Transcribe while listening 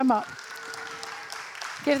Come up.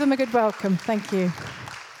 Give them a good welcome. Thank you.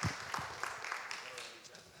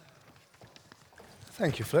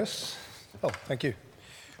 Thank you, Fliss. Oh, thank you.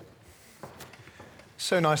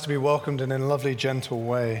 So nice to be welcomed in a lovely, gentle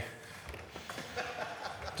way.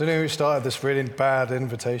 Don't know who started this really bad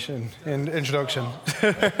introduction.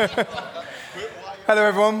 Hello,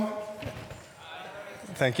 everyone.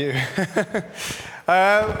 Thank you.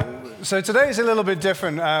 So today is a little bit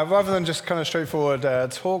different. Rather than just kind of straightforward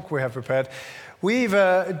talk we have prepared, we've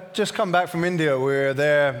just come back from India.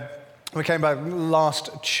 We came back last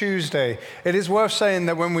Tuesday. It is worth saying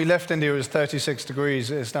that when we left India, it was 36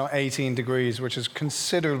 degrees. It's now 18 degrees, which is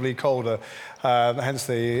considerably colder, hence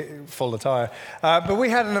the full attire. But we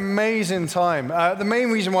had an amazing time. The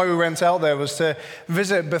main reason why we went out there was to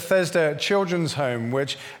visit Bethesda Children's Home,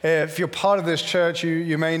 which, if you're part of this church,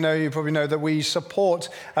 you probably know that we support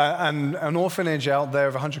an orphanage out there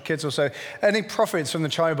of 100 kids or so. Any profits from the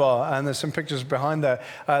chai bar, and there's some pictures behind there,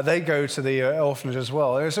 they go to the orphanage as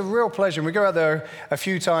well. It's a real pleasure. We go out there a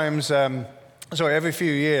few times, every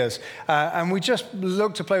few years, and we just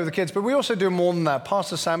look to play with the kids. But we also do more than that.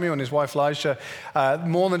 Pastor Samuel and his wife Elisha,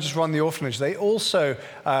 more than just run the orphanage, they also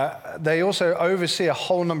oversee a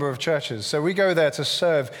whole number of churches. So we go there to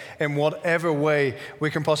serve in whatever way we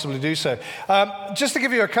can possibly do so. Just to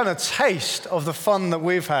give you a kind of taste of the fun that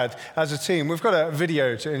we've had as a team, we've got a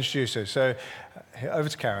video to introduce you. So over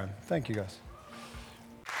to Karen. Thank you, guys.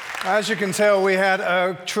 As you can tell, we had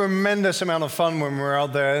a tremendous amount of fun when we were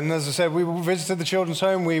out there. And as I said, we visited the children's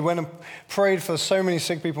home. We went and prayed for so many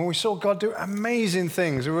sick people. And we saw God do amazing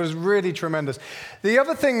things. It was really tremendous. The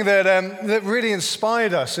other thing that really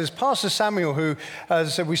inspired us is Pastor Samuel, who, as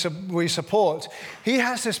I said, we support. He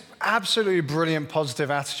has this absolutely brilliant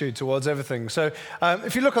positive attitude towards everything. So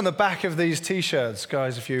if you look on the back of these T-shirts,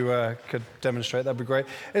 guys, if you could demonstrate, that'd be great.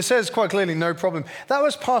 It says quite clearly, no problem. That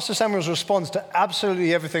was Pastor Samuel's response to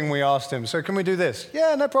absolutely everything we asked him. So can we do this?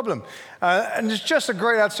 Yeah, no problem. And it's just a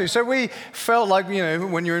great attitude. So we felt like,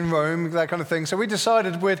 when you're in Rome, that kind of thing. So we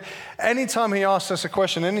decided anytime he asked us a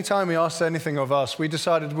question, anytime he asked anything of us, we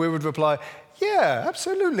decided we would reply, yeah,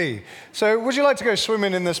 absolutely. So would you like to go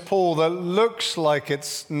swimming in this pool that looks like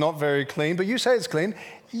it's not very clean, but you say it's clean?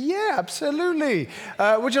 Yeah, absolutely.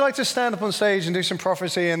 Would you like to stand up on stage and do some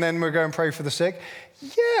prophecy and then we'll go and pray for the sick?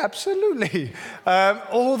 Yeah, absolutely.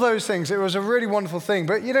 All those things. It was a really wonderful thing.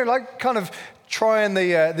 But, kind of trying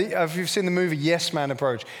if you've seen the movie Yes Man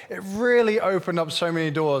approach, it really opened up so many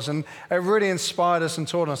doors and it really inspired us and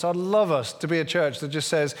taught us. I'd love us to be a church that just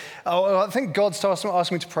says, I think God's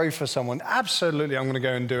asked me to pray for someone. Absolutely, I'm going to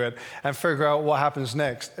go and do it and figure out what happens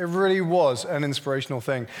next. It really was an inspirational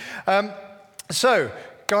thing. So,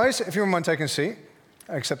 guys, if you wouldn't mind taking a seat,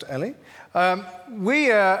 except Ellie. As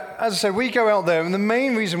I said, we go out there, and the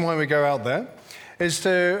main reason why we go out there is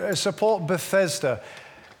to support Bethesda.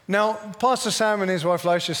 Now, Pastor Sam and his wife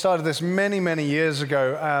Elisha started this many, many years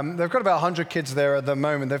ago. They've got about 100 kids there at the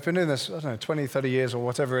moment. They've been doing this, 20, 30 years or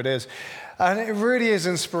whatever it is. And it really is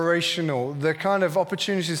inspirational, the kind of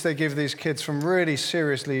opportunities they give these kids from really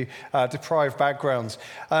seriously deprived backgrounds.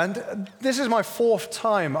 And this is my 4th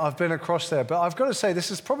time I've been across there. But I've got to say,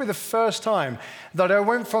 this is probably the first time that I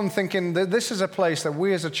went from thinking that this is a place that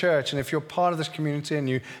we as a church, and if you're part of this community and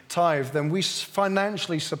you tithe, then we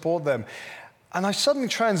financially support them. And I suddenly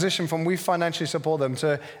transitioned from we financially support them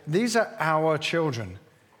to these are our children.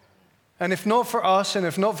 And if not for us, and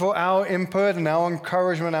if not for our input and our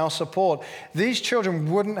encouragement, our support, these children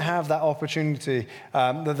wouldn't have that opportunity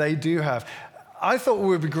that they do have. I thought it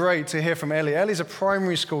would be great to hear from Ellie. Ellie's a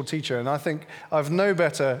primary school teacher, and I think I've no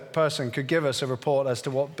better person could give us a report as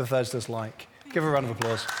to what Bethesda's like. Give her a round of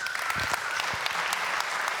applause.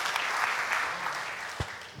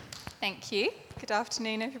 Thank you. Good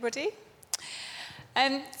afternoon, everybody.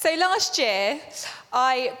 So last year,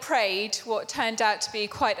 I prayed what turned out to be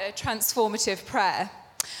quite a transformative prayer.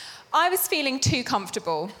 I was feeling too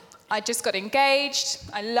comfortable. I just got engaged.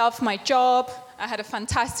 I loved my job. I had a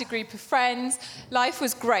fantastic group of friends. Life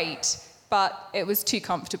was great, but it was too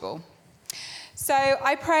comfortable. So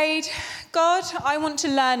I prayed, God, I want to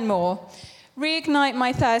learn more. Reignite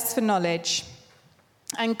my thirst for knowledge.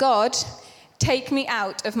 And God, take me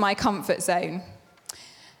out of my comfort zone.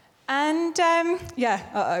 And,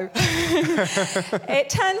 it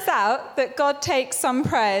turns out that God takes some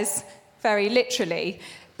prayers very literally,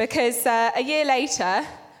 because a year later,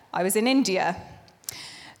 I was in India.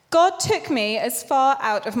 God took me as far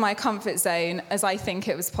out of my comfort zone as I think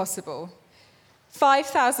it was possible.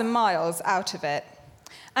 5,000 miles out of it.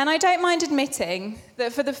 And I don't mind admitting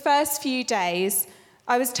that for the first few days,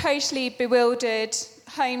 I was totally bewildered,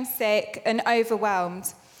 homesick, and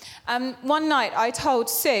overwhelmed. One night I told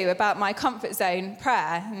Sue about my comfort zone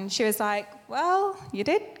prayer, and she was like, well, you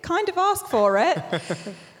did kind of ask for it.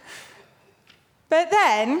 But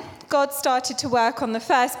then God started to work on the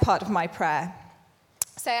first part of my prayer.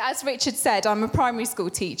 So as Richard said, I'm a primary school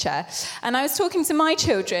teacher, and I was talking to my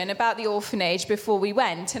children about the orphanage before we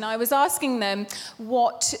went, and I was asking them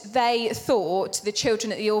what they thought the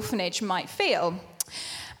children at the orphanage might feel.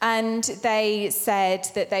 And they said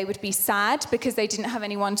that they would be sad because they didn't have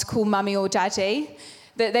anyone to call mummy or daddy,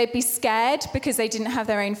 that they'd be scared because they didn't have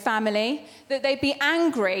their own family, that they'd be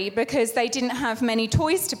angry because they didn't have many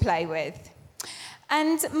toys to play with.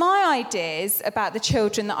 And my ideas about the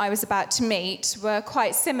children that I was about to meet were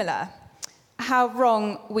quite similar. How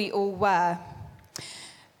wrong we all were.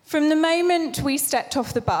 From the moment we stepped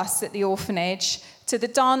off the bus at the orphanage, to the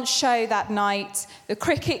dance show that night, the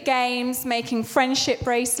cricket games, making friendship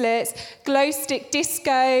bracelets, glow stick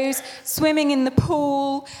discos, swimming in the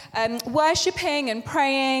pool, worshipping and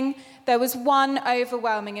praying, there was one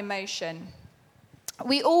overwhelming emotion.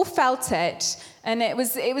 We all felt it, and it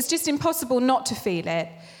was just impossible not to feel it.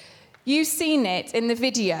 You've seen it in the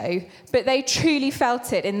video, but they truly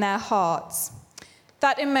felt it in their hearts.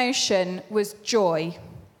 That emotion was joy.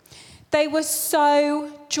 They were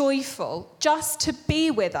so joyful just to be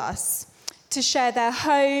with us, to share their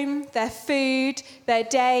home, their food, their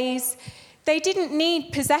days. They didn't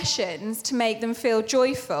need possessions to make them feel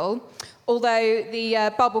joyful, although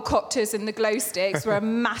the bubble copters and the glow sticks were a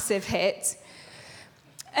massive hit.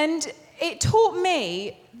 And it taught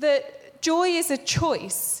me that joy is a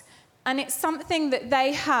choice, and it's something that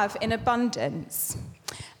they have in abundance.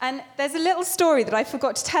 And there's a little story that I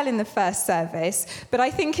forgot to tell in the first service, but I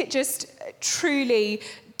think it just truly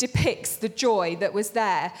depicts the joy that was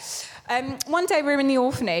there. One day we were in the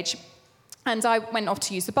orphanage, and I went off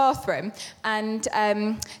to use the bathroom, and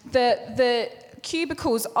the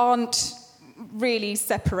cubicles aren't really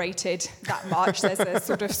separated that much. There's a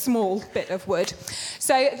sort of small bit of wood.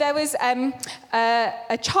 So there was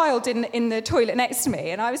a child in the toilet next to me,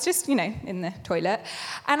 and I was just, in the toilet,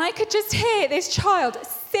 and I could just hear this child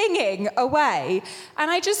singing away. And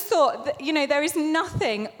I just thought that, there is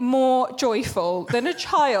nothing more joyful than a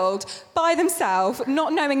child by themselves,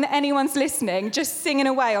 not knowing that anyone's listening, just singing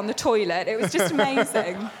away on the toilet. It was just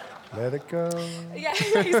amazing. Let it go. Yeah,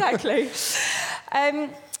 exactly.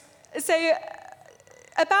 So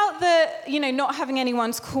about the, not having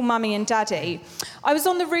anyone to call mummy and daddy, I was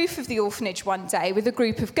on the roof of the orphanage one day with a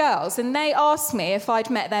group of girls, and they asked me if I'd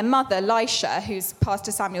met their mother, Lisha, who's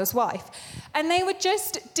Pastor Samuel's wife. And they were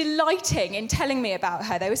just delighting in telling me about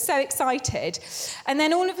her. They were so excited. And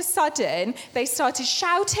then all of a sudden, they started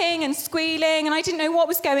shouting and squealing, and I didn't know what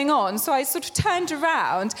was going on. So I sort of turned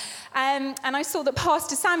around, and I saw that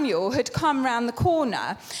Pastor Samuel had come round the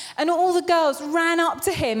corner. And all the girls ran up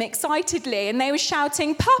to him excitedly, and they were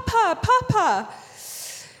shouting, "Papa, Papa!"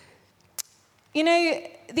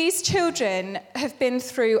 These children have been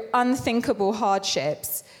through unthinkable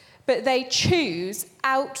hardships, but they choose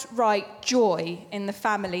outright joy in the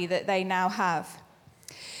family that they now have.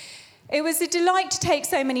 It was a delight to take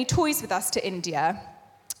so many toys with us to India.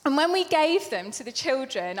 And when we gave them to the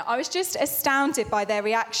children, I was just astounded by their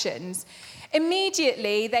reactions.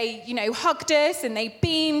 Immediately, they, hugged us, and they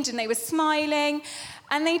beamed, and they were smiling,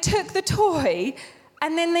 and they took the toy,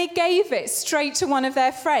 and then they gave it straight to one of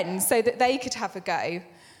their friends so that they could have a go.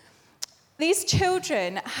 These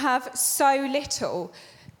children have so little,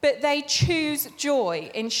 but they choose joy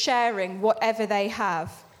in sharing whatever they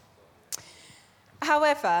have.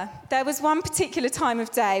 However, there was one particular time of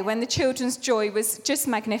day when the children's joy was just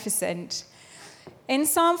magnificent. In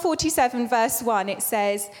Psalm 47, verse 1, it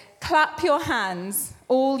says, "Clap your hands,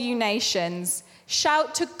 all you nations.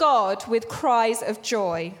 Shout to God with cries of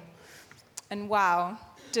joy." And wow,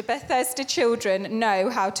 do Bethesda children know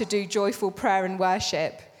how to do joyful prayer and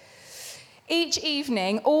worship? Each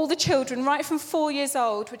evening, all the children, right from 4 years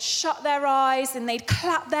old, would shut their eyes and they'd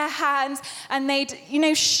clap their hands and they'd,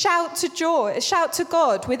 shout to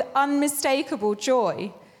God with unmistakable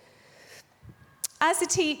joy. As a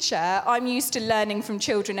teacher, I'm used to learning from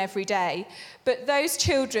children every day, but those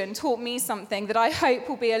children taught me something that I hope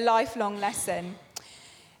will be a lifelong lesson.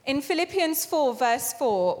 In Philippians 4, verse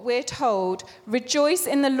 4, we're told, "Rejoice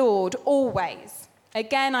in the Lord always."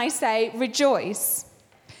 Again, I say, rejoice.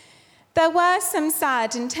 There were some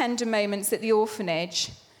sad and tender moments at the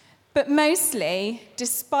orphanage, but mostly,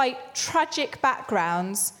 despite tragic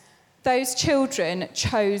backgrounds, those children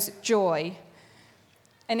chose joy.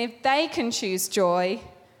 And if they can choose joy,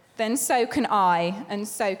 then so can I, and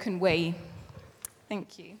so can we.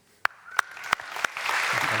 Thank you.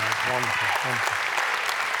 Wonderful.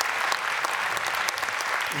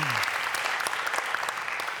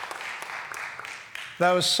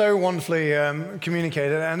 That was so wonderfully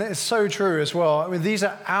communicated, and it's so true as well. I mean, these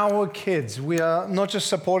are our kids. We are not just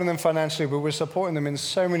supporting them financially, but we're supporting them in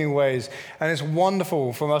so many ways. And it's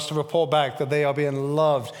wonderful for us to report back that they are being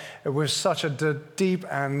loved with such a deep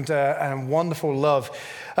and wonderful love.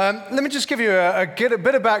 Let me just give you a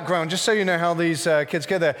bit of background, just so you know how these kids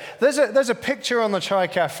get there. There's a picture on the Chai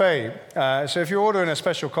Cafe. So if you're ordering a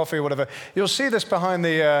special coffee or whatever, you'll see this behind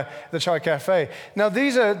the Chai Cafe. Now,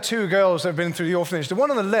 these are two girls that have been through the orphanage. The one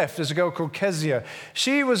on the left is a girl called Kezia.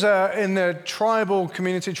 She was in the tribal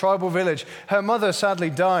community, tribal village. Her mother sadly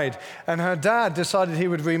died, and her dad decided he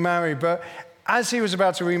would remarry. But as he was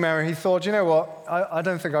about to remarry, he thought, you know what, I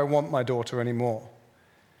don't think I want my daughter anymore.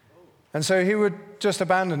 And so he would just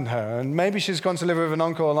abandon her. And maybe she's gone to live with an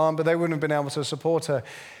uncle or aunt, but they wouldn't have been able to support her.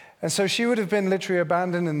 And so she would have been literally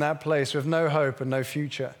abandoned in that place with no hope and no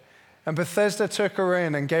future. And Bethesda took her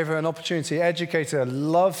in and gave her an opportunity, educated her,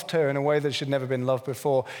 loved her in a way that she'd never been loved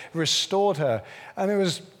before, restored her. And it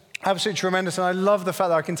was absolutely tremendous. And I love the fact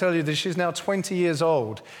that I can tell you that she's now 20 years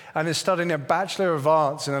old and is studying a Bachelor of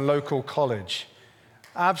Arts in a local college.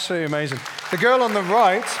 Absolutely amazing. The girl on the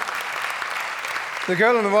right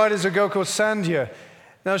is a girl called Sandhya.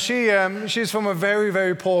 Now, she's from a very,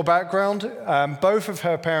 very poor background. Both of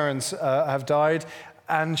her parents have died.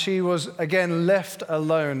 And she was, again, left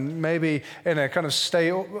alone, maybe in a kind of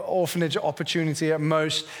state orphanage opportunity at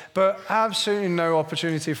most, but absolutely no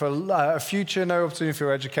opportunity for a future, no opportunity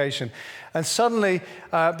for education. And suddenly,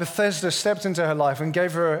 Bethesda stepped into her life and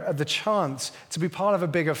gave her the chance to be part of a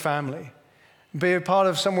bigger family, be a part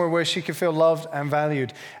of somewhere where she could feel loved and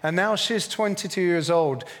valued. And now she's 22 years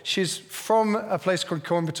old. She's from a place called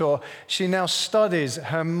Coimbatore. She now studies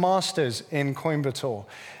her master's in Coimbatore.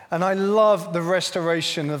 And I love the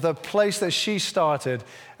restoration of the place that she started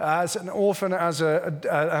as an orphan, as an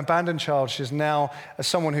abandoned child. She's now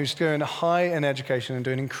someone who's doing high in education and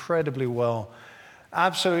doing incredibly well.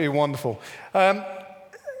 Absolutely wonderful.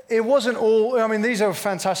 It wasn't all, I mean, these are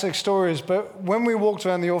fantastic stories, but when we walked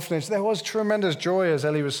around the orphanage, there was tremendous joy, as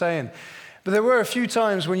Ellie was saying. But there were a few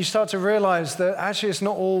times when you start to realize that actually it's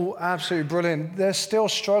not all absolutely brilliant. They're still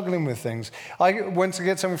struggling with things. I went to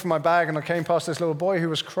get something from my bag and I came past this little boy who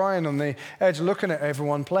was crying on the edge looking at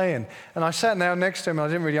everyone playing. And I sat down next to him and I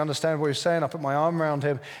didn't really understand what he was saying. I put my arm around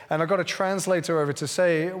him and I got a translator over to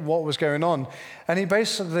say what was going on. And he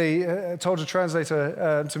basically told the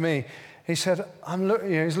translator to me, he said,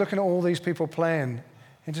 he's looking at all these people playing.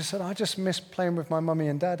 He just said, I just miss playing with my mummy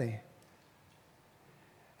and daddy.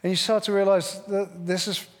 And you start to realize that this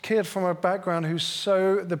is a kid from a background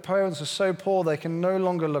the parents are so poor they can no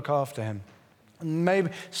longer look after him. And maybe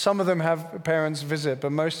some of them have parents visit,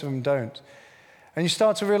 but most of them don't. And you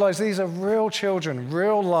start to realize these are real children,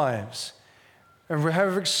 real lives, and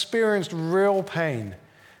have experienced real pain.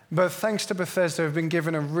 But thanks to Bethesda, have been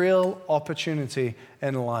given a real opportunity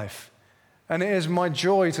in life. And it is my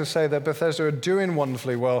joy to say that Bethesda are doing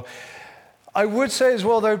wonderfully well. I would say as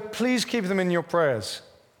well, though, please keep them in your prayers.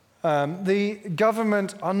 The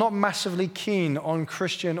government are not massively keen on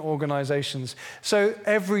Christian organizations. So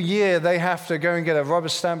every year they have to go and get a rubber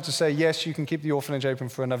stamp to say, yes, you can keep the orphanage open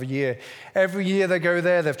for another year. Every year they go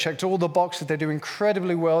there, they've checked all the boxes, they do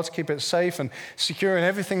incredibly well to keep it safe and secure and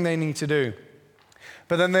everything they need to do.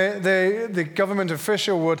 But then the government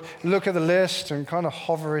official would look at the list and kind of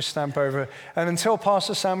hover his stamp over it. And until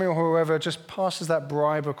Pastor Samuel or whoever just passes that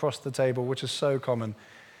bribe across the table, which is so common,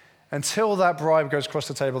 until that bribe goes across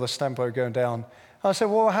the table, the stamp won't go down. I said,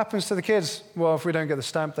 well, what happens to the kids? Well, if we don't get the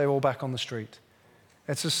stamp, they're all back on the street.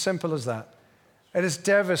 It's as simple as that. It is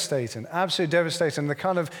devastating, absolutely devastating,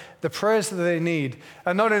 the prayers that they need.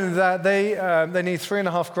 And not only that, they need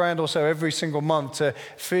 $3,500 or so every single month to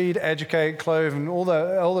feed, educate, clothe, and all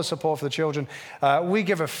the support for the children. We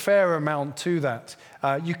give a fair amount to that.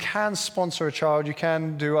 You can sponsor a child, you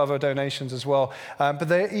can do other donations as well,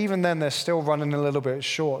 but even then they're still running a little bit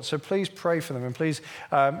short. So please pray for them, and please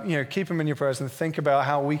keep them in your prayers and think about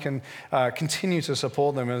how we can continue to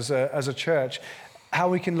support them as a church, how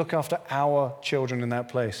we can look after our children in that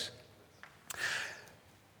place.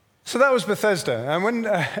 So that was Bethesda. And when,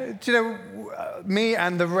 me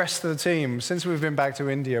and the rest of the team, since we've been back to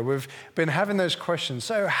India, we've been having those questions.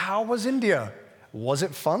 So how was India? Was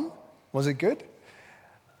it fun? Was it good?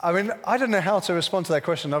 I mean, I don't know how to respond to that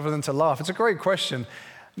question other than to laugh. It's a great question.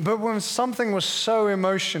 But when something was so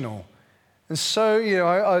emotional, And so,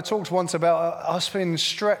 I talked once about us being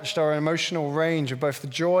stretched, our emotional range of both the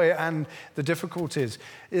joy and the difficulties.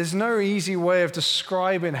 There's no easy way of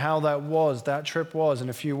describing how that trip was in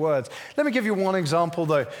a few words. Let me give you one example,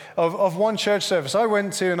 though, of one church service I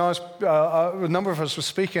went to, and a number of us were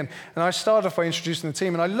speaking, and I started off by introducing the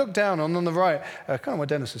team, and I looked down, and on the right, kind of what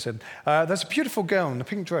Dennis has said, there's a beautiful girl in a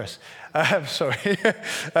pink dress. Sorry.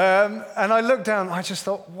 And I looked down, and I just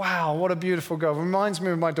thought, wow, what a beautiful girl. Reminds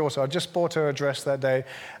me of my daughter. I just bought her a dress that day,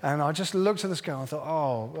 and I just looked at this girl and thought,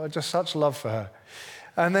 oh, just such love for her.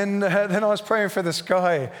 And then I was praying for this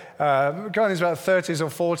guy in his about 30s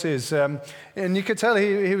or 40s, and you could tell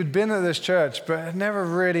he had been at this church, but had never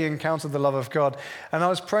really encountered the love of God. And I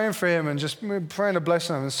was praying for him and just praying to bless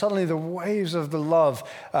him, and suddenly the waves of the love,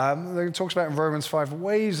 it talks about in Romans 5,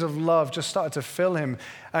 waves of love just started to fill him.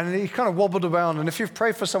 And he kind of wobbled around, and if you've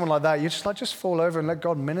prayed for someone like that, you just fall over and let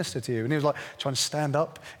God minister to you. And he was like trying to stand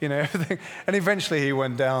up, everything. And eventually he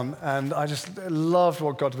went down, and I just loved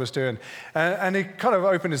what God was doing. And he kind of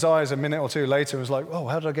opened his eyes a minute or two later and was like, oh,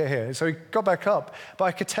 how did I get here? So he got back up, but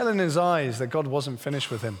I could tell in his eyes that God wasn't finished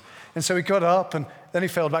with him. And so he got up, and then he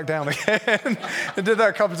fell back down again and did that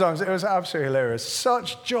a couple of times. It was absolutely hilarious.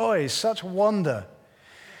 Such joy, such wonder.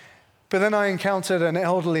 But then I encountered an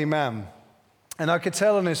elderly man. And I could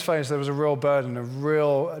tell on his face there was a real burden, a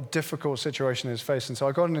real difficult situation in his face. And so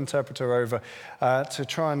I got an interpreter over to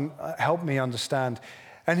try and help me understand.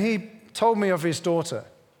 And he told me of his daughter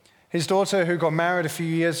who got married a few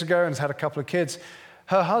years ago and has had a couple of kids.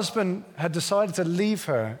 Her husband had decided to leave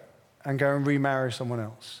her and go and remarry someone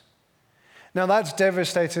else. Now that's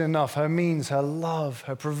devastating enough. Her means, her love,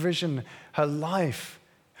 her provision, her life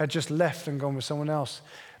had just left and gone with someone else.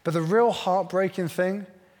 But the real heartbreaking thing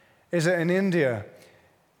is that in India,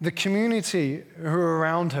 the community who were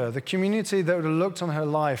around her, the community that would have looked on her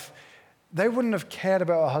life, they wouldn't have cared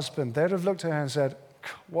about her husband. They'd have looked at her and said,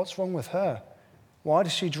 what's wrong with her? Why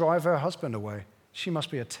does she drive her husband away? She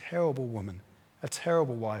must be a terrible woman, a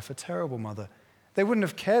terrible wife, a terrible mother. They wouldn't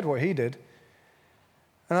have cared what he did.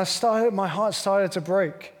 And my heart started to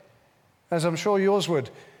break, as I'm sure yours would.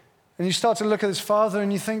 And you start to look at this father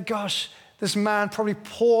and you think, gosh, this man probably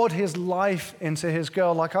poured his life into his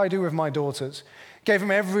girl like I do with my daughters. Gave him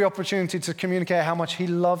every opportunity to communicate how much he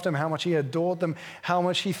loved them, how much he adored them, how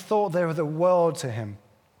much he thought they were the world to him.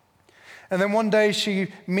 And then one day she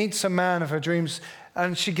meets a man of her dreams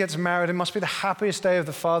and she gets married. It must be the happiest day of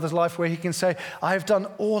the father's life where he can say, I've done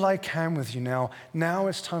all I can with you now. Now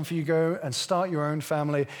it's time for you to go and start your own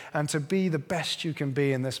family and to be the best you can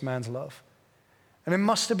be in this man's love. And it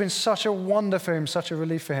must have been such a wonder for him, such a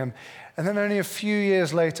relief for him. And then only a few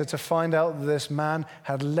years later to find out that this man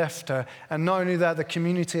had left her. And not only that, the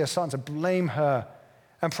community are starting to blame her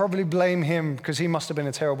and probably blame him because he must have been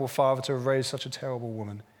a terrible father to have raised such a terrible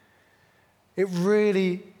woman. It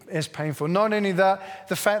really is painful. Not only that,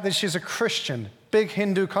 the fact that she's a Christian, big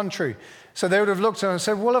Hindu country. So they would have looked at her and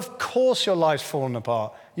said, well, of course your life's fallen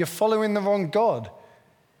apart. You're following the wrong God.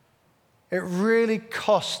 It really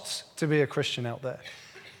costs to be a Christian out there.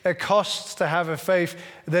 It costs to have a faith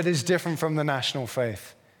that is different from the national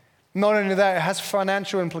faith. Not only that, it has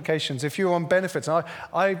financial implications. If you're on benefits,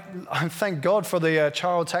 I thank God for the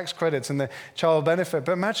child tax credits and the child benefit,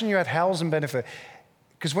 but imagine you had housing benefit.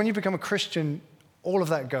 Because when you become a Christian, all of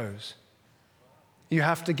that goes. You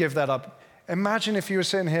have to give that up. Imagine if you were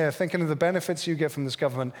sitting here thinking of the benefits you get from this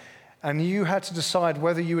government, and you had to decide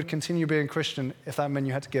whether you would continue being Christian if that meant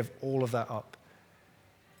you had to give all of that up.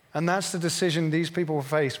 And that's the decision these people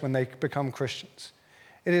face when they become Christians.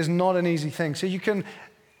 It is not an easy thing. So you can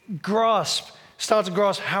start to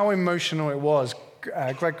grasp how emotional it was.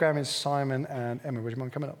 Greg Grammins, Simon, and Emma, would you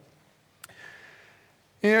mind coming up?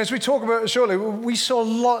 As we talk about it shortly, we saw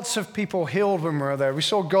lots of people healed when we were there. We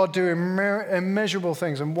saw God do immeasurable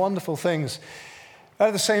things and wonderful things.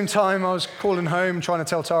 At the same time, I was calling home, trying to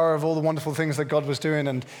tell Tara of all the wonderful things that God was doing,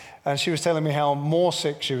 and she was telling me how more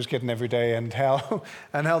sick she was getting every day and how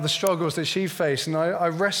the struggles that she faced. And I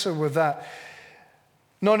wrestled with that.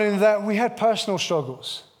 Not only that, we had personal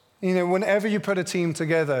struggles. Whenever you put a team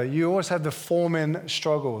together, you always have the foreman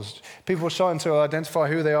struggles. People are starting to identify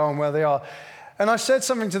who they are and where they are. And I said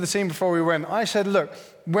something to the team before we went. I said, look,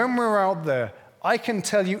 when we're out there, I can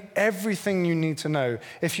tell you everything you need to know.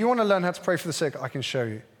 If you want to learn how to pray for the sick, I can show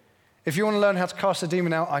you. If you want to learn how to cast a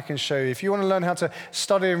demon out, I can show you. If you want to learn how to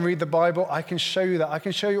study and read the Bible, I can show you that. I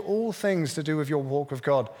can show you all things to do with your walk with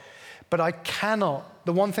God. But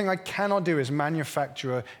the one thing I cannot do is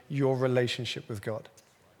manufacture your relationship with God.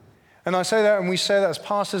 And I say that, and we say that as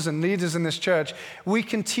pastors and leaders in this church, we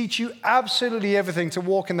can teach you absolutely everything to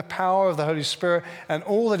walk in the power of the Holy Spirit and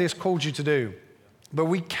all that He's called you to do. But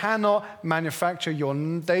we cannot manufacture your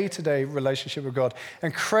day-to-day relationship with God.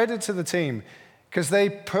 And credit to the team, because they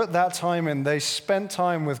put that time in. They spent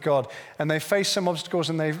time with God, and they faced some obstacles,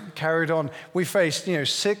 and they carried on. We faced,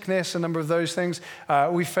 sickness, a number of those things.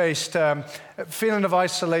 We faced feeling of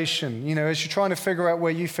isolation, as you're trying to figure out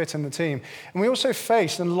where you fit in the team. And we also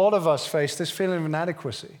faced, and a lot of us faced, this feeling of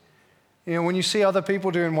inadequacy. When you see other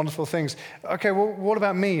people doing wonderful things, okay, well, what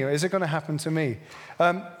about me? Is it going to happen to me?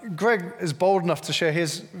 Greg is bold enough to share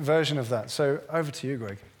his version of that. So over to you,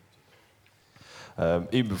 Greg.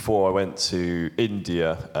 Even before I went to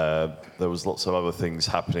India, there was lots of other things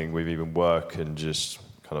happening with even work and just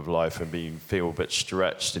kind of life and feel a bit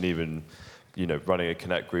stretched and even, running a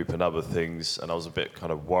Connect group and other things. And I was a bit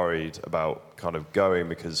kind of worried about kind of going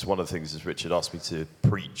because one of the things is Richard asked me to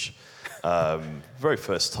preach very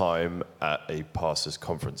first time at a pastor's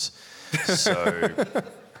conference. So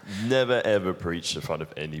never ever preached in front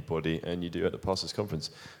of anybody, and you do at the pastor's conference.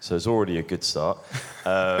 So it's already a good start.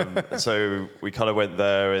 So we kind of went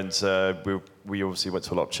there, and we obviously went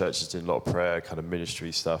to a lot of churches, did a lot of prayer, kind of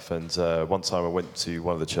ministry stuff. And one time I went to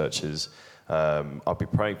one of the churches. I'd be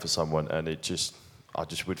praying for someone, and I just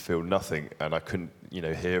would feel nothing, and I couldn't,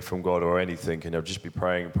 hear from God or anything. And I'd just be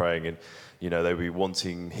praying, and they'd be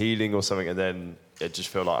wanting healing or something, and then it just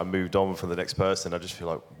felt like I moved on from the next person. I just feel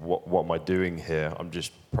like, what am I doing here? I'm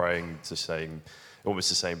just praying almost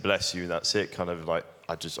to saying bless you, and that's it. Kind of like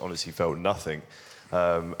I just honestly felt nothing.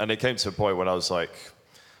 And it came to a point when I was like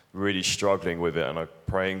really struggling with it, and I'm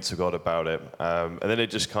praying to God about it. And then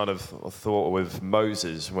it just kind of thought with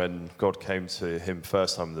Moses, when God came to him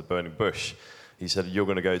first time in the burning bush, he said, you're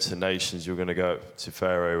going to go to the nations, you're going to go to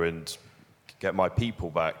Pharaoh and get my people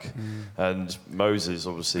back. And Moses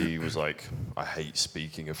obviously was like, I hate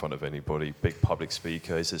speaking in front of anybody, big public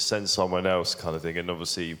speaker. He says, send someone else kind of thing. And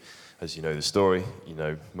obviously, as you know the story,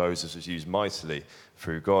 Moses was used mightily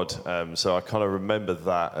through God. So I kind of remember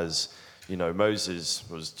that as, Moses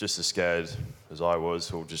was just as scared as I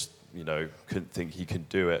was, or just, couldn't think he could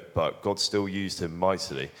do it, but God still used him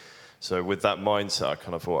mightily. So with that mindset, I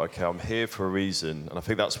kind of thought, okay, I'm here for a reason. And I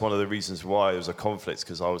think that's one of the reasons why there was a conflict,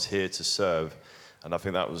 because I was here to serve. And I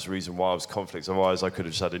think that was the reason why I was conflict. Otherwise, I could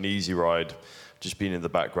have just had an easy ride, just been in the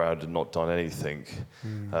background and not done anything.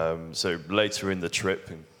 So later in the trip,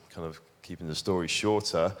 and kind of keeping the story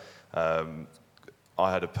shorter,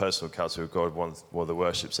 I had a personal encounter with God, one of the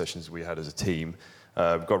worship sessions we had as a team.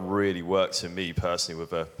 God really worked in me personally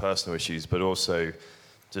with personal issues, but also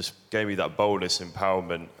just gave me that boldness,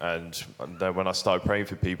 empowerment, and then when I started praying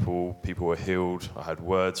for people, people were healed. I had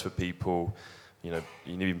words for people,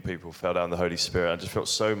 even people fell down the Holy Spirit. I just felt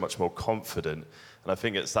so much more confident, and I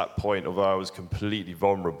think it's that point of I was completely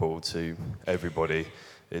vulnerable to everybody.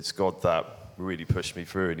 It's God that really pushed me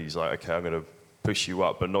through, and he's like, okay, I'm going to push you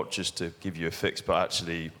up, but not just to give you a fix, but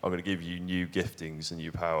actually I'm going to give you new giftings and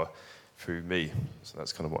new power through me. So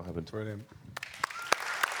that's kind of what happened. Brilliant.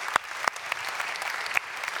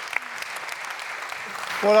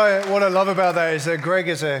 What I love about that is that Greg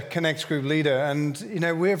is a Connect group leader, and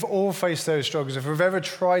we've all faced those struggles. If we've ever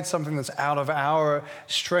tried something that's out of our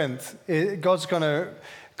strength, God's going to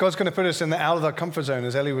put us out of our comfort zone,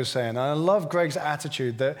 as Ellie was saying. And I love Greg's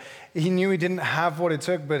attitude that he knew he didn't have what it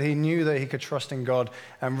took, but he knew that he could trust in God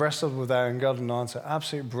and wrestled with that and got an answer.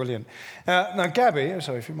 Absolutely brilliant. Now, Gabby,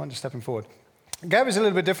 sorry if you mind just stepping forward. Gabby's a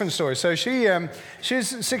little bit different story. So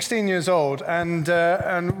she's 16 years old and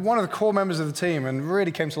one of the core members of the team, and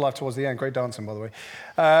really came to life towards the end. Great dancing, by the way.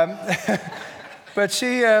 But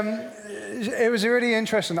it was really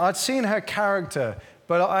interesting. I'd seen her character,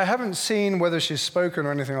 but I haven't seen whether she's spoken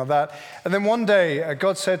or anything like that. And then one day,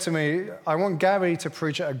 God said to me, I want Gabby to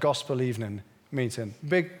preach at a gospel evening meeting,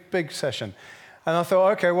 big session. And I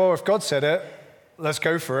thought, okay, well, if God said it, let's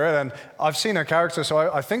go for it. And I've seen her character,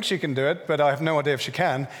 so I think she can do it, but I have no idea if she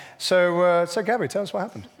can. So Gabby, tell us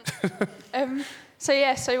what happened.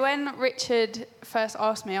 So when Richard first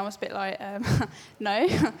asked me, I was a bit like, no.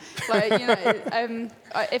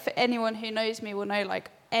 If anyone who knows me will know,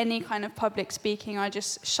 any kind of public speaking, I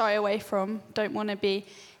just shy away from, don't want to be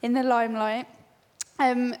in the limelight.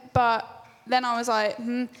 But then I was like,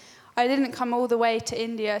 I didn't come all the way to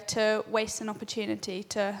India to waste an opportunity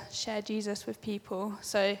to share Jesus with people.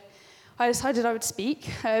 So I decided I would speak.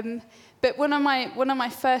 But one of my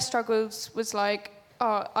first struggles was like,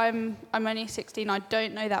 I'm only 16. I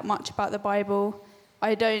don't know that much about the Bible.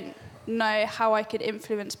 I don't know how I could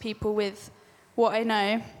influence people with what I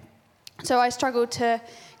know. So I struggled to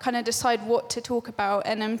kind of decide what to talk about.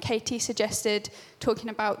 And Katie suggested talking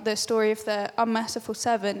about the story of the unmerciful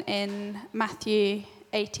servant in Matthew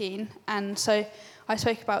 18. And so I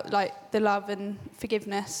spoke about like the love and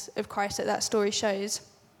forgiveness of Christ that story shows.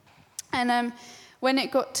 And when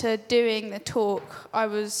it got to doing the talk, I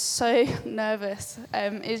was so nervous.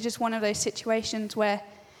 It was just one of those situations where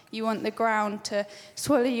you want the ground to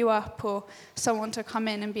swallow you up, or someone to come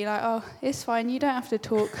in and be like, oh, it's fine, you don't have to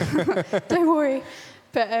talk, don't worry.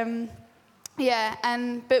 But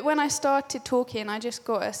but when I started talking, I just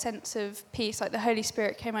got a sense of peace, like the Holy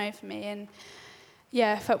Spirit came over me, and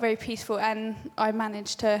I felt very peaceful, and I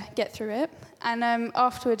managed to get through it. And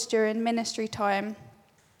afterwards, during ministry time,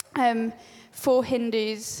 4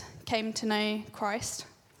 Hindus came to know Christ.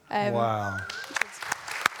 Wow.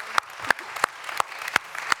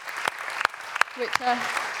 Which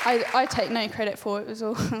I take no credit for. It was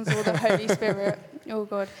all the Holy Spirit, all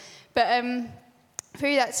God. But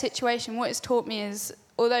through that situation, what it's taught me is,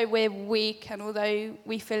 although we're weak and although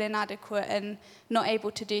we feel inadequate and not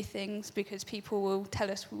able to do things because people will tell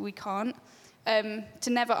us we can't, to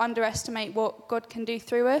never underestimate what God can do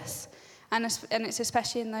through us. And it's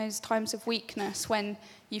especially in those times of weakness when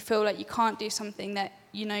you feel like you can't do something that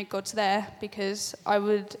you know God's there, because I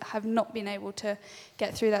would have not been able to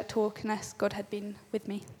get through that talk unless God had been with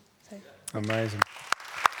me. So. Amazing.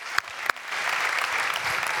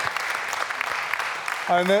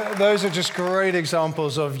 And those are just great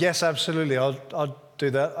examples of, yes, absolutely, I'll do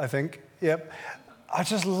that, I think. Yep. I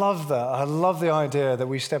just love that. I love the idea that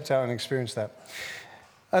we stepped out and experienced that.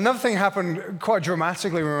 Another thing happened quite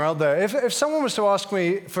dramatically when we were out there. If someone was to ask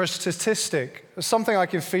me for a statistic, something I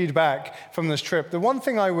can feed back from this trip, the one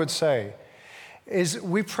thing I would say is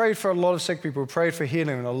we prayed for a lot of sick people. We prayed for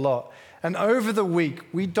healing a lot. And over the week,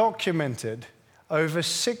 we documented over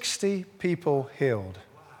 60 people healed.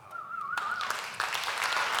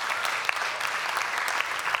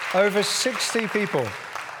 Over 60 people.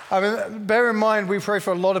 I mean, bear in mind, we pray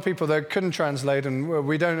for a lot of people that couldn't translate, and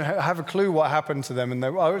we don't have a clue what happened to them. And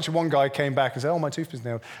actually, one guy came back and said, oh, my tooth is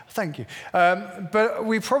nailed. Thank you. But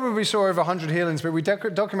we probably saw over 100 healings, but we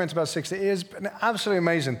documented about 60. It has been absolutely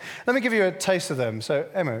amazing. Let me give you a taste of them. So,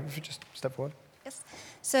 Emma, if you just step forward. Yes.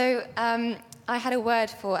 So I had a word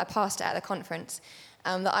for a pastor at the conference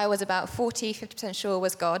that I was about 50% sure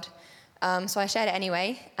was God. So I shared it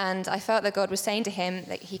anyway, and I felt that God was saying to him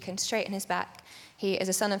that he can straighten his back. He is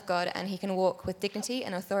a son of God, and he can walk with dignity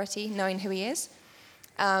and authority, knowing who he is.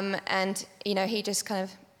 And, you know, he just kind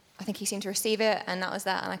of, I think he seemed to receive it, and that was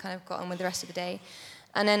that, and I kind of got on with the rest of the day.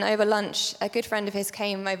 And then over lunch, a good friend of his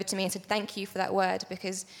came over to me and said, thank you for that word,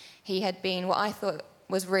 because he had been what I thought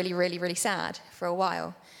was really, really, really sad for a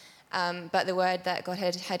while. But the word that God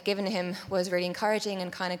had given him was really encouraging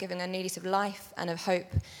and kind of giving a new lease of life and of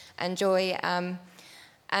hope and joy.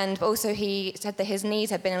 And also he said that his knees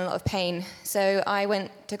had been in a lot of pain. So I went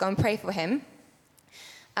to go and pray for him.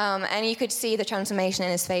 And you could see the transformation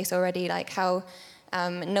in his face already, like how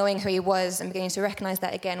knowing who he was and beginning to recognize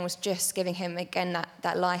that again was just giving him again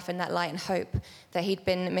that life and that light and hope that he'd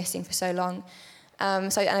been missing for so long.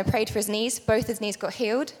 And I prayed for his knees. Both his knees got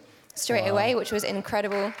healed straight away, which was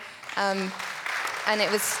incredible. And it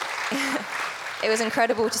was it was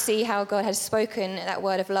incredible to see how God had spoken that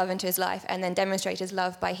word of love into his life and then demonstrated his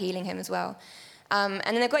love by healing him as well. And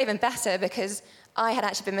then it got even better because I had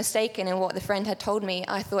actually been mistaken in what the friend had told me.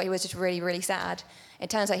 I thought he was just really, really sad. It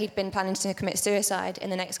turns out he'd been planning to commit suicide in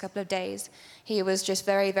the next couple of days. He was just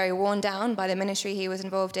very, very worn down by the ministry he was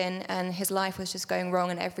involved in, and his life was just going wrong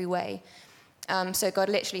in every way. So God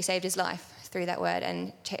literally saved his life through that word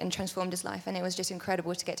and transformed his life, and it was just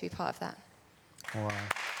incredible to get to be part of that. Wow.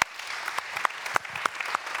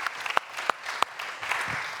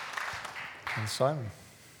 And Simon.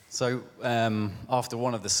 So after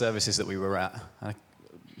one of the services that we were at,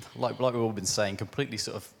 like we've all been saying, completely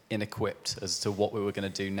sort of ill-equipped as to what we were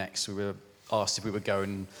going to do next. We were asked if we would go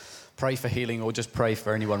and pray for healing or just pray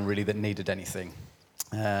for anyone really that needed anything.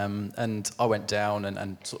 And I went down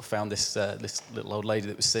and sort of found this little old lady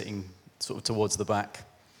that was sitting sort of towards the back.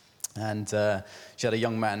 And she had a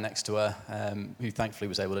young man next to her who thankfully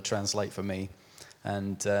was able to translate for me.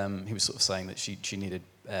 And he was sort of saying that she needed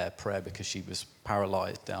prayer because she was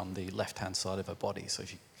paralyzed down the left-hand side of her body. So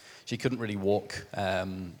she couldn't really walk.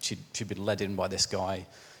 She'd been led in by this guy.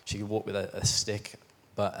 She could walk with a stick,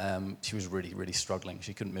 but she was really, really struggling.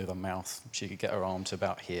 She couldn't move her mouth. She could get her arm to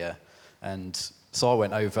about here. And so I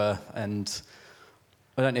went over, and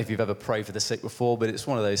I don't know if you've ever prayed for the sick before, but it's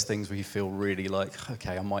one of those things where you feel really like,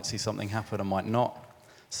 okay, I might see something happen, I might not.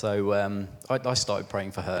 So I started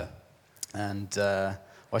praying for her. And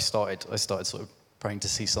I started sort of praying to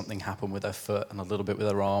see something happen with her foot and a little bit with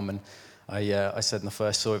her arm. And I said in the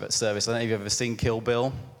first service, I don't know if you've ever seen Kill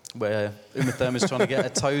Bill, where Uma Thurman's trying to get her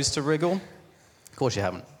toes to wriggle. Of course you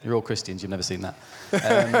haven't. You're all Christians. You've never seen that.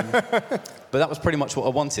 But that was pretty much what I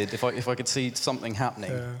wanted. If I could see something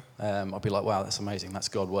happening, I'd be like, wow, that's amazing. That's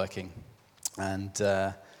God working. And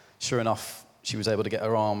sure enough, she was able to get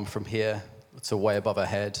her arm from here to way above her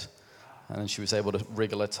head. And then she was able to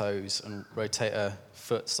wriggle her toes and rotate her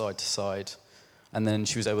foot side to side. And then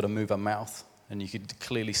she was able to move her mouth. And you could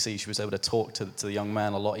clearly see she was able to talk to the young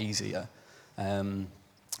man a lot easier. And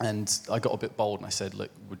I got a bit bold and I said, look,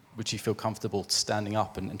 would she feel comfortable standing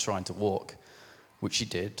up and trying to walk? Which she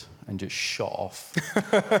did, and just shot off,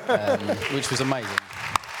 which was amazing.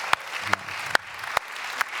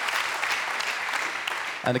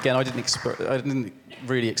 And again, I didn't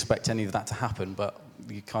really expect any of that to happen, but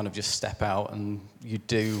you kind of just step out and you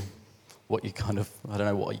do what you I don't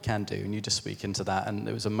know what you can do, and you just speak into that, and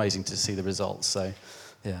it was amazing to see the results. So,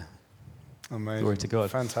 yeah. Amazing. Glory to God.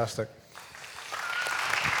 Fantastic.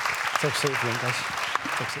 Take a seat if you want, guys.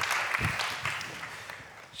 Take a seat.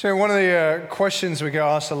 So one of the questions we get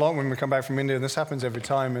asked a lot when we come back from India, and this happens every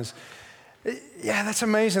time, is, yeah, that's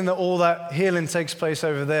amazing that all that healing takes place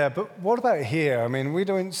over there, but what about here? I mean, we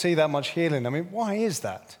don't see that much healing. I mean, why is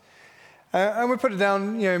that? And we put it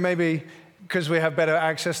down, maybe because we have better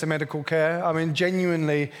access to medical care. I mean,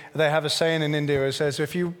 genuinely, they have a saying in India that says,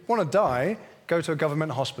 if you want to die, go to a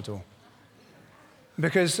government hospital.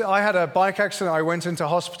 Because I had a bike accident, I went into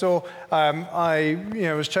hospital, I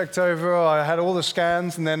was checked over, I had all the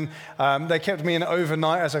scans, and then they kept me in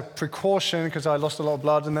overnight as a precaution because I lost a lot of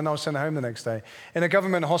blood, and then I was sent home the next day. In a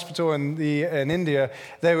government hospital in India,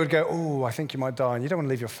 they would go, oh, I think you might die, and you don't want to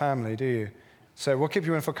leave your family, do you? So we'll keep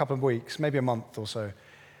you in for a couple of weeks, maybe a month or so.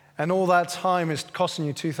 And all that time is costing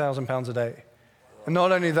you £2,000 a day. And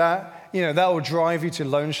not only that, that will drive you to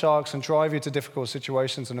loan sharks and drive you to difficult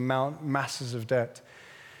situations and amount masses of debt.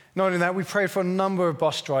 Not only that, we prayed for a number of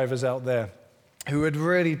bus drivers out there who had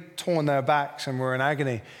really torn their backs and were in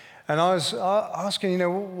agony. And I was asking,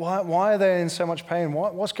 why are they in so much pain?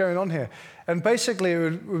 What's going on here? And basically,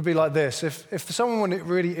 it would be like this. If someone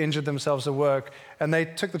really injured themselves at work and they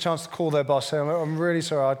took the chance to call their boss saying, I'm really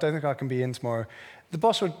sorry, I don't think I can be in tomorrow, the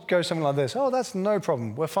boss would go something like this, oh, that's no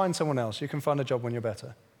problem. We'll find someone else. You can find a job when you're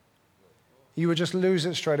better. You would just lose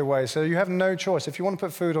it straight away. So you have no choice. If you want to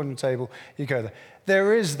put food on your table, you go there.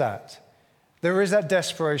 There is that. There is that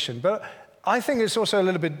desperation. But I think it's also a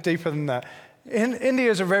little bit deeper than that. India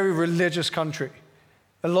is a very religious country.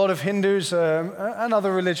 A lot of Hindus and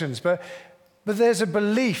other religions. But there's a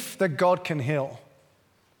belief that God can heal.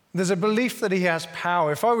 There's a belief that he has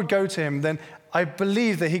power. If I would go to him, then I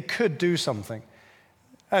believe that he could do something.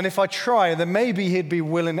 And if I try, then maybe he'd be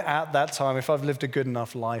willing at that time if I've lived a good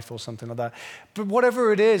enough life or something like that. But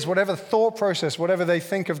whatever it is, whatever thought process, whatever they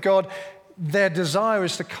think of God, their desire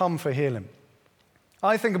is to come for healing.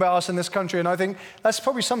 I think about us in this country, and I think that's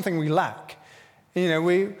probably something we lack.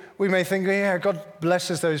 We may think, yeah, God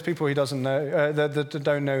blesses those people he doesn't know, that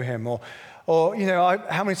don't know him. Or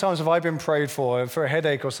how many times have I been prayed for a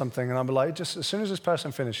headache or something, and I'm like, just as soon as this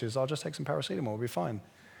person finishes, I'll just take some paracetamol, we'll be fine.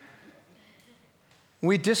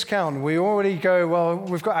 We discount, we already go, well,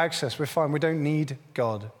 we've got access, we're fine, we don't need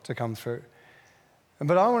God to come through.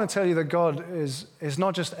 But I want to tell you that God is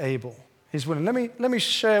not just able, he's willing. Let me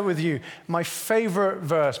share with you my favorite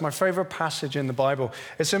verse, my favorite passage in the Bible.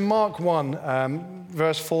 It's in Mark 1,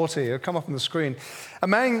 verse 40. It'll come up on the screen. A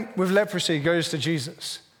man with leprosy goes to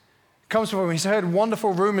Jesus. Comes before him, he's heard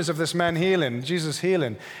wonderful rumors of this man healing, Jesus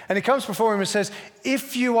healing. And he comes before him and says,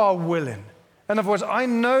 if you are willing, in other words, I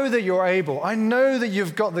know that you're able. I know that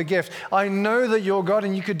you've got the gift. I know that you're God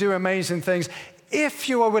and you could do amazing things. If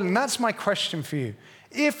you are willing, that's my question for you.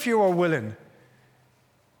 If you are willing.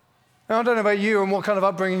 Now, I don't know about you and what kind of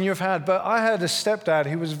upbringing you've had, but I had a stepdad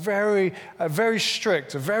who was very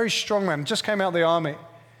strict, a very strong man, just came out of the army.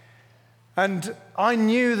 And I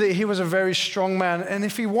knew that he was a very strong man, and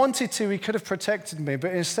if he wanted to, he could have protected me,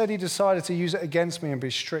 but instead he decided to use it against me and be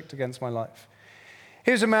strict against my life.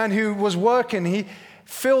 Here's a man who was working. He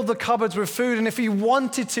filled the cupboards with food, and if he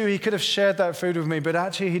wanted to, he could have shared that food with me, but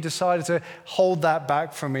actually he decided to hold that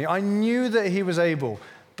back from me. I knew that he was able,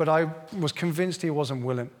 but I was convinced he wasn't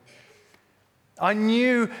willing. I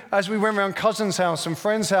knew as we went around cousin's house and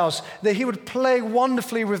friend's house that he would play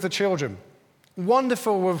wonderfully with the children,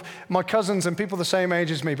 wonderful with my cousins and people the same age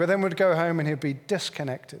as me, but then would go home and he'd be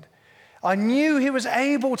disconnected. I knew he was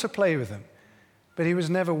able to play with them, but he was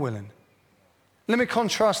never willing. Let me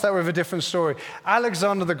contrast that with a different story.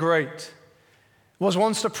 Alexander the Great was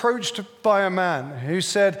once approached by a man who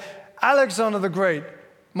said, Alexander the Great,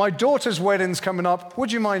 my daughter's wedding's coming up.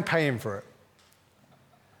 Would you mind paying for it?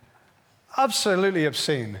 Absolutely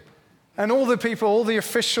obscene. And all the people, all the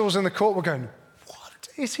officials in the court were going, what?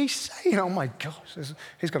 is he saying? Oh my gosh,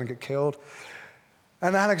 he's going to get killed.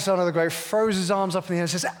 And Alexander the Great throws his arms up in the air and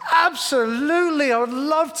says, absolutely, I would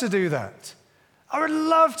love to do that. I would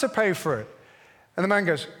love to pay for it. And the man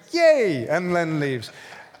goes, yay, and then leaves.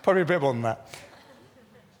 Probably a bit more than that.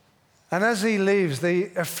 And as he leaves,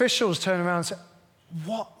 the officials turn around and say,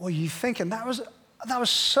 what were you thinking? That was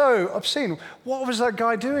so obscene. What was that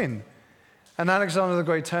guy doing? And Alexander the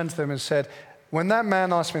Great turned to them and said, when that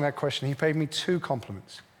man asked me that question, he paid me 2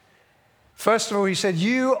 compliments. First of all, he said,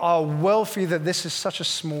 you are wealthy that this is such a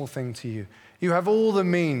small thing to you. You have all the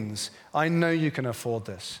means. I know you can afford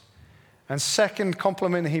this. And second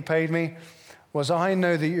compliment he paid me was, I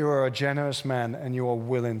know that you are a generous man and you are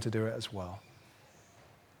willing to do it as well.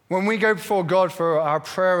 When we go before God for our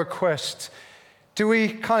prayer requests, do we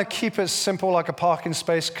kind of keep it simple like a parking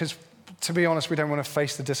space because, to be honest, we don't want to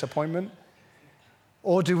face the disappointment?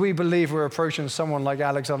 Or do we believe we're approaching someone like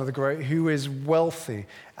Alexander the Great who is wealthy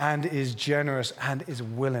and is generous and is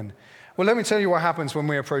willing? Well, let me tell you what happens when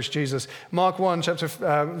we approach Jesus. Mark 1,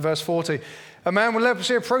 verse 40. A man with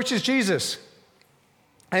leprosy approaches Jesus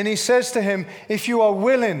and he says to him, if you are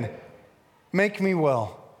willing, make me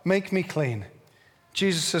well, make me clean.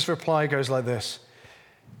 Jesus' reply goes like this.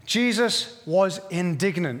 Jesus was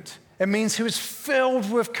indignant. It means he was filled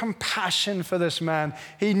with compassion for this man.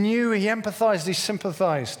 He knew, he empathized, he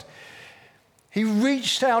sympathized. He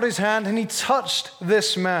reached out his hand and he touched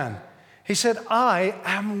this man. He said, I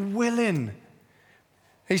am willing.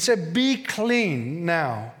 He said, be clean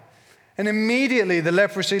now. And immediately the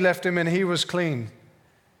leprosy left him and he was clean.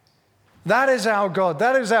 That is our God.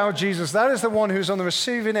 That is our Jesus. That is the one who's on the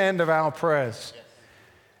receiving end of our prayers.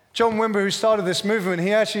 John Wimber, who started this movement,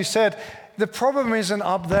 he actually said, the problem isn't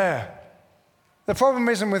up there. The problem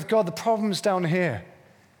isn't with God. The problem's down here.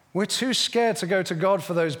 We're too scared to go to God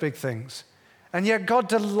for those big things. And yet God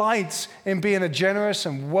delights in being a generous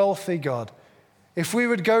and wealthy God. If we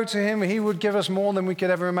would go to him, he would give us more than we could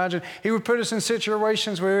ever imagine. He would put us in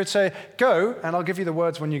situations where he would say, go, and I'll give you the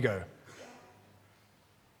words when you go.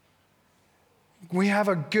 We have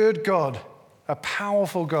a good God, a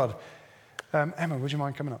powerful God. Emma, would you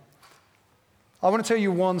mind coming up? I want to tell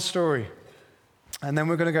you one story, and then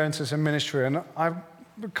we're going to go into some ministry. And a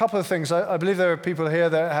couple of things. I believe there are people here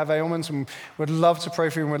that have ailments and would love to pray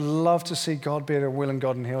for you and would love to see God be a willing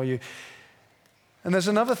God and heal you. And there's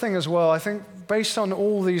another thing as well. I think based on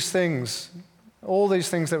all these things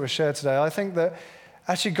that were shared today, I think that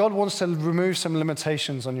actually God wants to remove some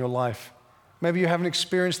limitations on your life. Maybe you haven't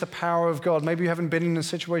experienced the power of God. Maybe you haven't been in a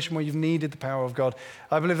situation where you've needed the power of God.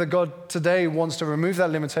 I believe that God today wants to remove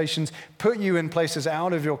that limitations, put you in places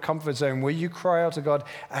out of your comfort zone where you cry out to God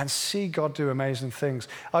and see God do amazing things.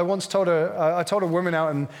 I once told a woman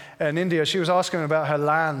out in India, she was asking about her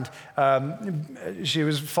land. She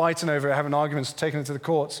was fighting over it, having arguments, taking it to the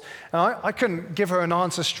courts. And I couldn't give her an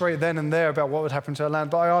answer straight then and there about what would happen to her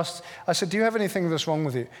land. But I said, do you have anything that's wrong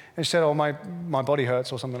with you? And she said, oh, my body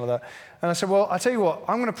hurts or something like that. And I said, well, I tell you what,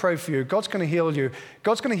 I'm going to pray for you. God's going to heal you.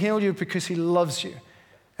 God's going to heal you because he loves you.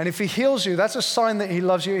 And if he heals you, that's a sign that he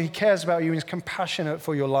loves you, he cares about you, and he's compassionate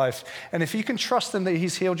for your life. And if you can trust him that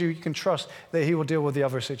he's healed you, you can trust that he will deal with the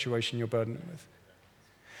other situation you're burdened with.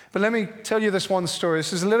 But let me tell you this one story.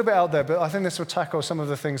 This is a little bit out there, but I think this will tackle some of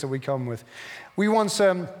the things that we come with.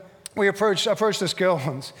 I approached this girl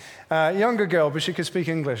once, a younger girl, but she could speak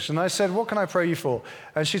English. And I said, what can I pray you for?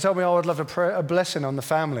 And she told me, oh, I'd love a blessing on the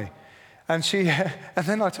family. And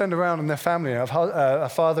then I turned around and their family, a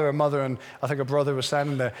father, a mother, and I think a brother were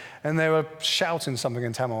standing there. And they were shouting something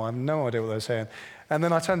in Tamil. I have no idea what they were saying. And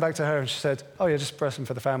then I turned back to her and she said, oh yeah, just blessing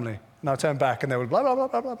for the family. And I turned back and they were blah, blah, blah,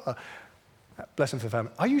 blah, blah, blah. Blessing for the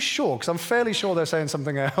family. Are you sure? Because I'm fairly sure they're saying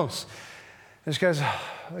something else. And she goes,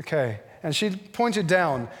 okay. And she pointed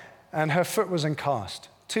down and her foot was in cast.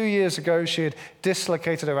 2 years ago, she had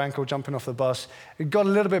dislocated her ankle jumping off the bus. It got a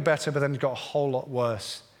little bit better, but then it got a whole lot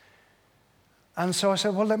worse. And so I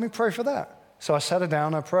said, well, let me pray for that. So I sat her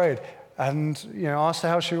down, I prayed, and asked her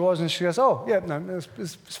how she was, and she goes, oh, yeah, no,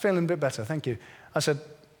 it's feeling a bit better, thank you. I said,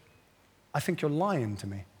 I think you're lying to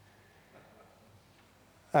me.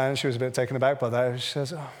 And she was a bit taken aback by that. She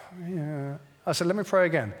says, oh, yeah. I said, let me pray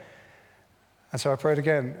again. And so I prayed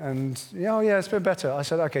again, and, oh, yeah, it's been better. I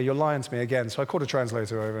said, okay, you're lying to me again. So I called a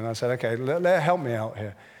translator over, and I said, okay, let her help me out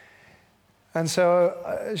here. And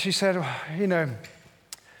so she said,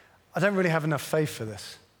 I don't really have enough faith for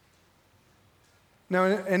this. Now,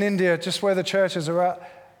 in India, just where the churches are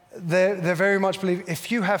at, they very much believe if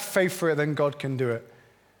you have faith for it, then God can do it.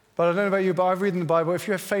 But I don't know about you, but I read in the Bible, if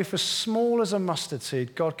you have faith as small as a mustard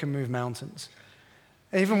seed, God can move mountains.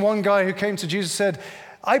 Even one guy who came to Jesus said,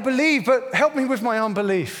 I believe, but help me with my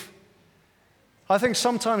unbelief. I think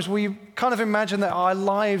sometimes we kind of imagine that our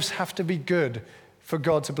lives have to be good for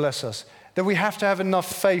God to bless us, that we have to have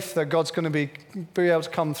enough faith that God's going to be able to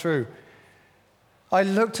come through. I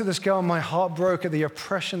looked at this girl and my heart broke at the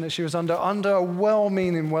oppression that she was under a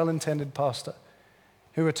well-meaning, well-intended pastor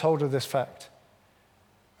who had told her this fact.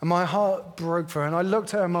 And my heart broke for her. And I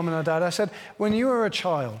looked at her mum and her dad. I said, when you were a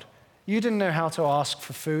child, you didn't know how to ask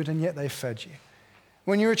for food, and yet they fed you.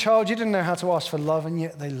 When you were a child, you didn't know how to ask for love, and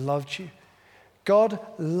yet they loved you. God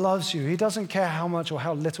loves you. He doesn't care how much or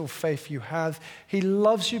how little faith you have. He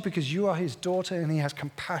loves you because you are his daughter, and he has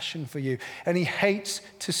compassion for you. And he hates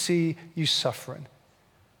to see you suffering.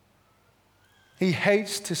 He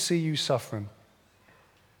hates to see you suffering.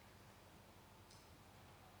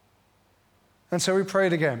 And so we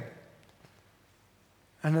prayed again.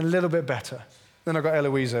 And a little bit better. Then I got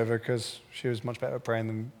Eloise over because she was much better at praying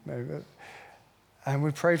than me. And we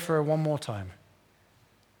prayed for her one more time.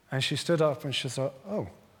 And she stood up and she thought, oh.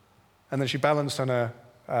 And then she balanced on her,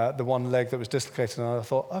 the one leg that was dislocated. And I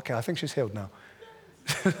thought, okay, I think she's healed now.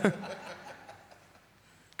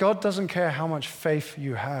 God doesn't care how much faith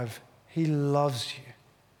you have. He loves you.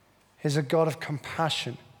 He's a God of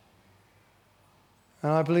compassion.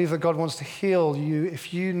 And I believe that God wants to heal you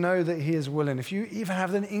if you know that he is willing. If you even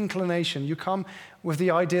have an inclination, you come with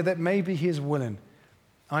the idea that maybe he is willing.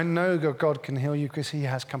 I know that God can heal you because he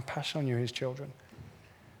has compassion on you, his children.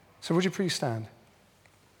 So would you please stand?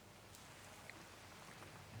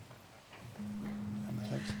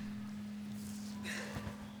 Thanks.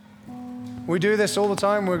 We do this all the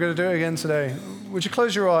time. We're going to do it again today. Would you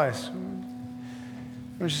close your eyes?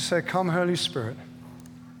 Would you say, come, Holy Spirit.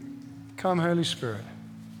 Come, Holy Spirit.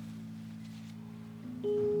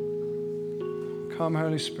 Come,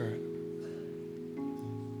 Holy Spirit.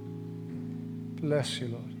 Bless you,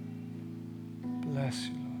 Lord. Bless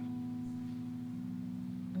you, Lord.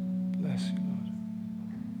 Bless you, Lord.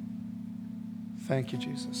 Thank you,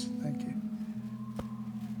 Jesus. Thank you.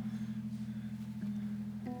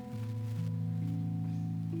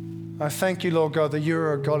 I thank you, Lord God, that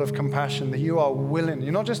you're a God of compassion, that you are willing.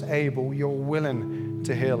 You're not just able, you're willing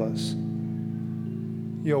to heal us.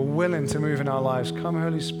 You're willing to move in our lives. Come,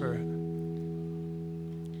 Holy Spirit.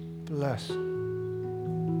 Bless.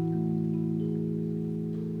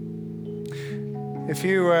 If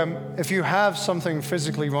you have something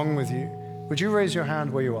physically wrong with you, would you raise your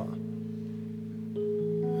hand where you are?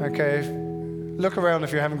 Okay. Look around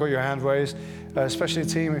if you haven't got your hand raised, especially a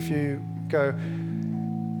team if you go.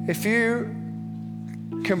 If you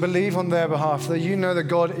can believe on their behalf that you know that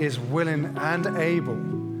God is willing and able,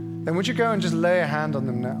 then would you go and just lay a hand on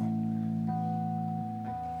them now?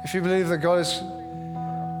 If you believe that God is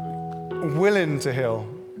willing to heal,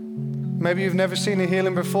 maybe you've never seen a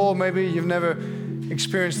healing before, maybe you've never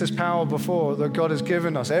experienced this power before that God has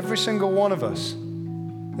given us, every single one of us,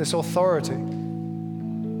 this authority.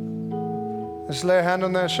 Just lay a hand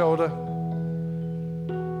on their shoulder.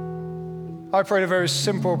 I prayed a very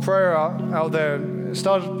simple prayer out there.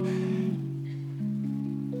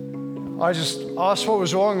 I just asked what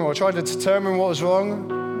was wrong, or tried to determine what was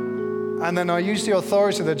wrong. And then I used the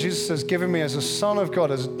authority that Jesus has given me as a son of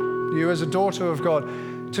God, as you as a daughter of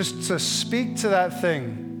God, just to speak to that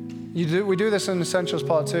thing. We do this in Essentials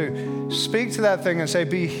Part 2. Speak to that thing and say,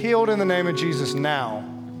 be healed in the name of Jesus now.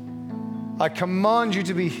 I command you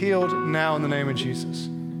to be healed now in the name of Jesus.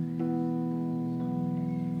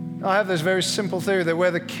 I have this very simple theory that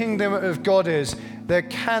where the kingdom of God is, there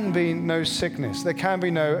can be no sickness. There can be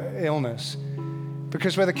no illness.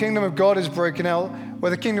 Because where the kingdom of God is broken out,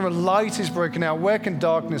 where the kingdom of light is broken out, where can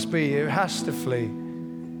darkness be? It has to flee.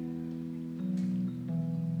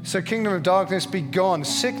 So kingdom of darkness, be gone.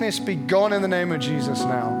 Sickness, be gone in the name of Jesus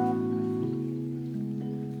now.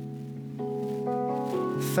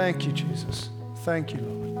 Thank you, Jesus. Thank you,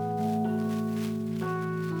 Lord.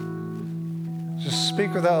 Just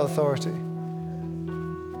speak with that authority.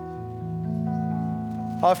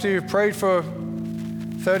 After you've prayed for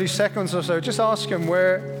 30 seconds or so, just ask him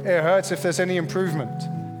where it hurts, if there's any improvement.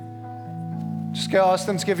 Just ask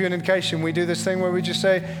them to give you an indication. We do this thing where we just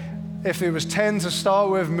say, if it was 10 to start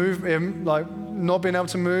with, like not being able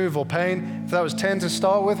to move or pain, if that was 10 to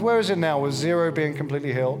start with, where is it now with 0 being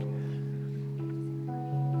completely healed?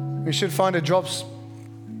 We should find it drops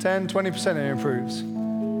 10, 20% and it improves.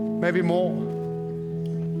 Maybe more.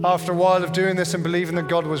 After a while of doing this and believing that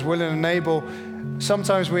God was willing and able,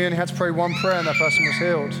 sometimes we only had to pray one prayer and that person was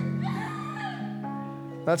healed.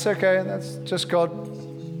 That's okay. That's just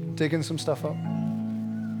God digging some stuff up.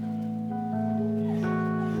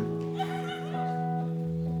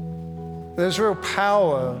 There's real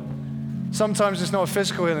power. Sometimes it's not a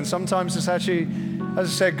physical healing. Sometimes it's actually As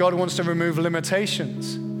I said, God wants to remove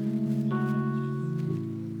limitations.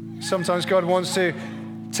 Sometimes God wants to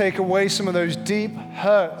take away some of those deep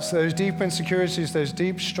hurts, those deep insecurities, those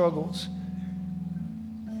deep struggles.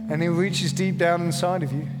 And he reaches deep down inside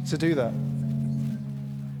of you to do that.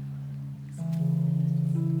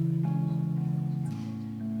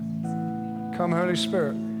 Come, Holy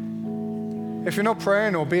Spirit. If you're not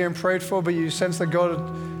praying or being prayed for, but you sense that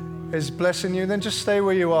God is blessing you, then just stay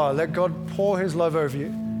where you are. Let God pour his love over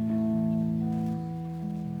you.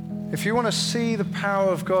 If you want to see the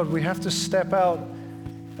power of God, we have to step out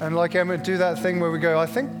and, like Emma, do that thing where we go, I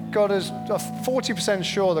think God is 40%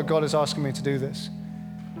 sure that God is asking me to do this.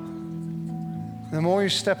 The more you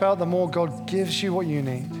step out, the more God gives you what you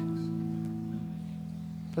need.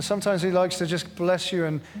 But sometimes he likes to just bless you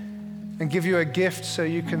and give you a gift so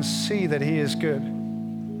you can see that he is good.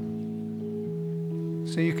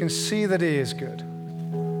 So you can see that he is good.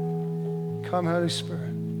 Come, Holy Spirit.